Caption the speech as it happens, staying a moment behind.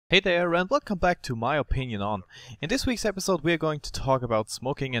Hey there, and welcome back to My Opinion On. In this week's episode we are going to talk about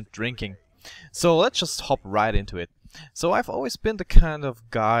smoking and drinking. So let's just hop right into it. So I've always been the kind of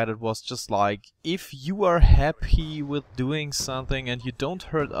guy that was just like, if you are happy with doing something and you don't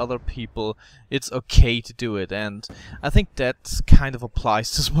hurt other people, it's okay to do it. And I think that kind of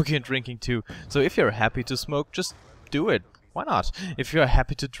applies to smoking and drinking too. So if you're happy to smoke, just do it. Why not? If you're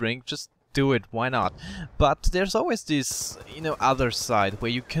happy to drink, just do it, why not? But there's always this, other side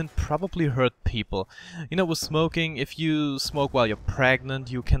where you can probably hurt people. With smoking, if you smoke while you're pregnant,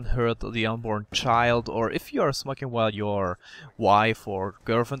 you can hurt the unborn child, or if you are smoking while your wife or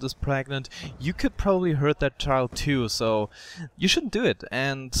girlfriend is pregnant, you could probably hurt that child too, so you shouldn't do it.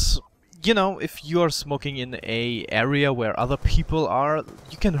 And if you're smoking in a area where other people are,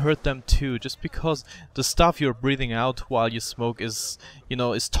 you can hurt them too, just because the stuff you're breathing out while you smoke is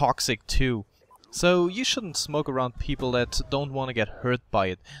toxic too. So you shouldn't smoke around people that don't want to get hurt by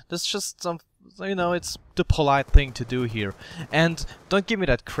it. That's just it's the polite thing to do here. And don't give me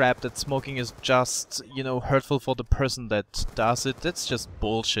that crap that smoking is just, hurtful for the person that does it. That's just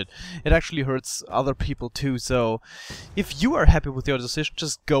bullshit. It actually hurts other people too, so if you are happy with your decision,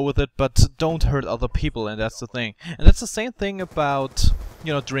 just go with it, but don't hurt other people, and that's the thing. And that's the same thing about,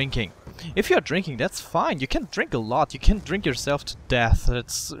 drinking. If you're drinking, that's fine. You can drink a lot. You can drink yourself to death.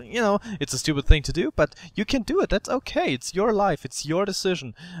 It's, it's a stupid thing to do, but you can do it. That's okay. It's your life. It's your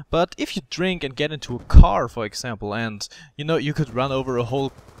decision. But if you drink and get into a car, for example, and, you could run over a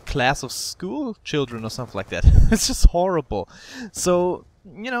whole class of school children or something like that. It's just horrible. So,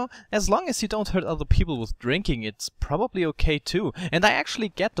 as long as you don't hurt other people with drinking, it's probably okay too. And I actually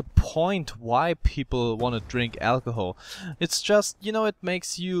get the point why people want to drink alcohol. It's just, it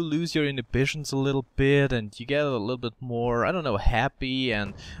makes you lose your inhibitions a little bit, and you get a little bit more, I don't know, happy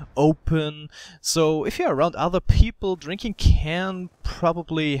and open. So if you're around other people, drinking can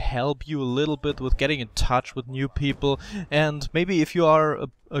probably help you a little bit with getting in touch with new people. And maybe if you are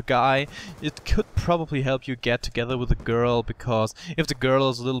a guy, it could probably help you get together with a girl, because if the girl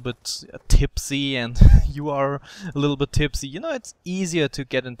is a little bit tipsy and you are a little bit tipsy, it's easier to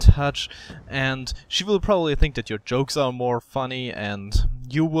get in touch, and she will probably think that your jokes are more funny, and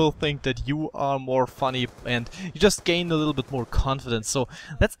you will think that you are more funny, and you just gain a little bit more confidence. So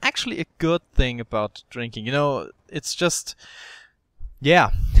that's actually a good thing about drinking. It's just,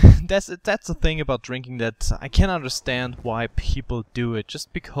 yeah, that's the thing about drinking, that I can understand why people do it,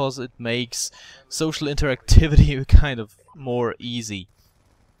 just because it makes social interactivity kind of more easy.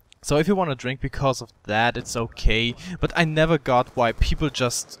 So if you want to drink because of that, it's okay, but I never got why people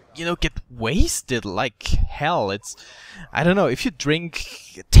just, get wasted like hell. It's, I don't know, if you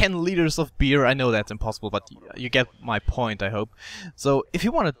drink 10 liters of beer, I know that's impossible, but you get my point, I hope. So if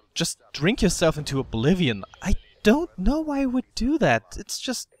you want to just drink yourself into oblivion, I don't know why I would do that. It's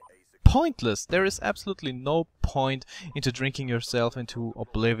just pointless. There is absolutely no point into drinking yourself into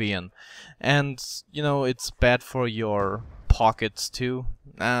oblivion. And, it's bad for your pockets too.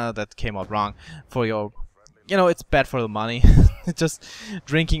 That came out wrong. For your, it's bad for the money. Just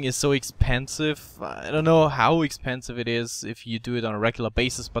drinking is so expensive. I don't know how expensive it is if you do it on a regular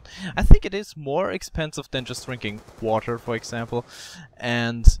basis, but I think it is more expensive than just drinking water, for example.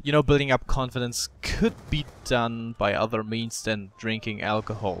 And, building up confidence could be done by other means than drinking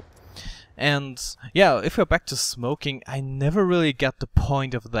alcohol. And yeah, if we're back to smoking, I never really got the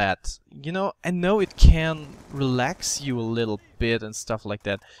point of that. I know it can relax you a little bit and stuff like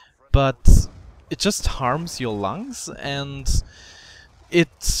that, but it just harms your lungs, and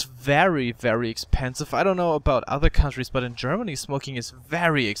it's very, very expensive. I don't know about other countries, but in Germany smoking is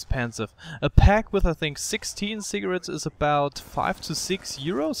very expensive. A pack with, I think, 16 cigarettes is about 5 to 6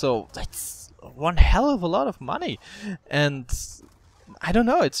 euros, so that's one hell of a lot of money. And I don't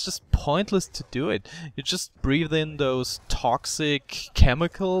know, it's just pointless to do it. You just breathe in those toxic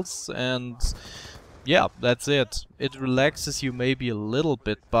chemicals, and yeah, that's it. It relaxes you maybe a little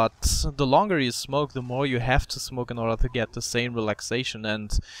bit, but the longer you smoke, the more you have to smoke in order to get the same relaxation.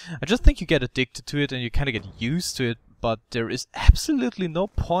 And I just think you get addicted to it and you kind of get used to it, but there is absolutely no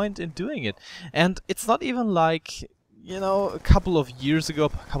point in doing it. And it's not even like, a couple of years ago, a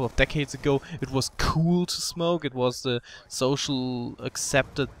couple of decades ago, it was cool to smoke. It was the social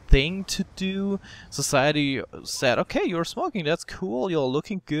accepted thing to do. Society said, okay, you're smoking, that's cool, you're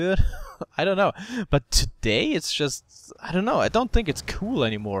looking good. I don't know. But today it's just, I don't know, I don't think it's cool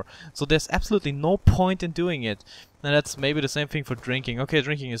anymore. So there's absolutely no point in doing it. And that's maybe the same thing for drinking. Okay,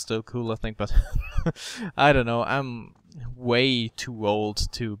 drinking is still cool, I think, but I don't know, I'm way too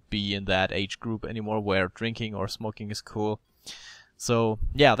old to be in that age group anymore where drinking or smoking is cool. So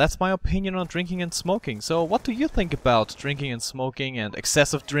yeah, that's my opinion on drinking and smoking. So what do you think about drinking and smoking and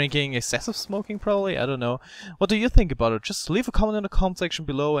excessive drinking, excessive smoking probably? I don't know. What do you think about it? Just leave a comment in the comment section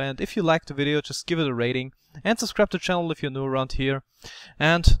below, and if you liked the video, just give it a rating and subscribe to the channel if you're new around here.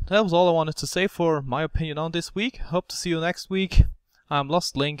 And that was all I wanted to say for my opinion on this week. Hope to see you next week. I'm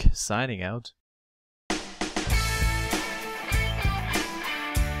iLostLink, signing out.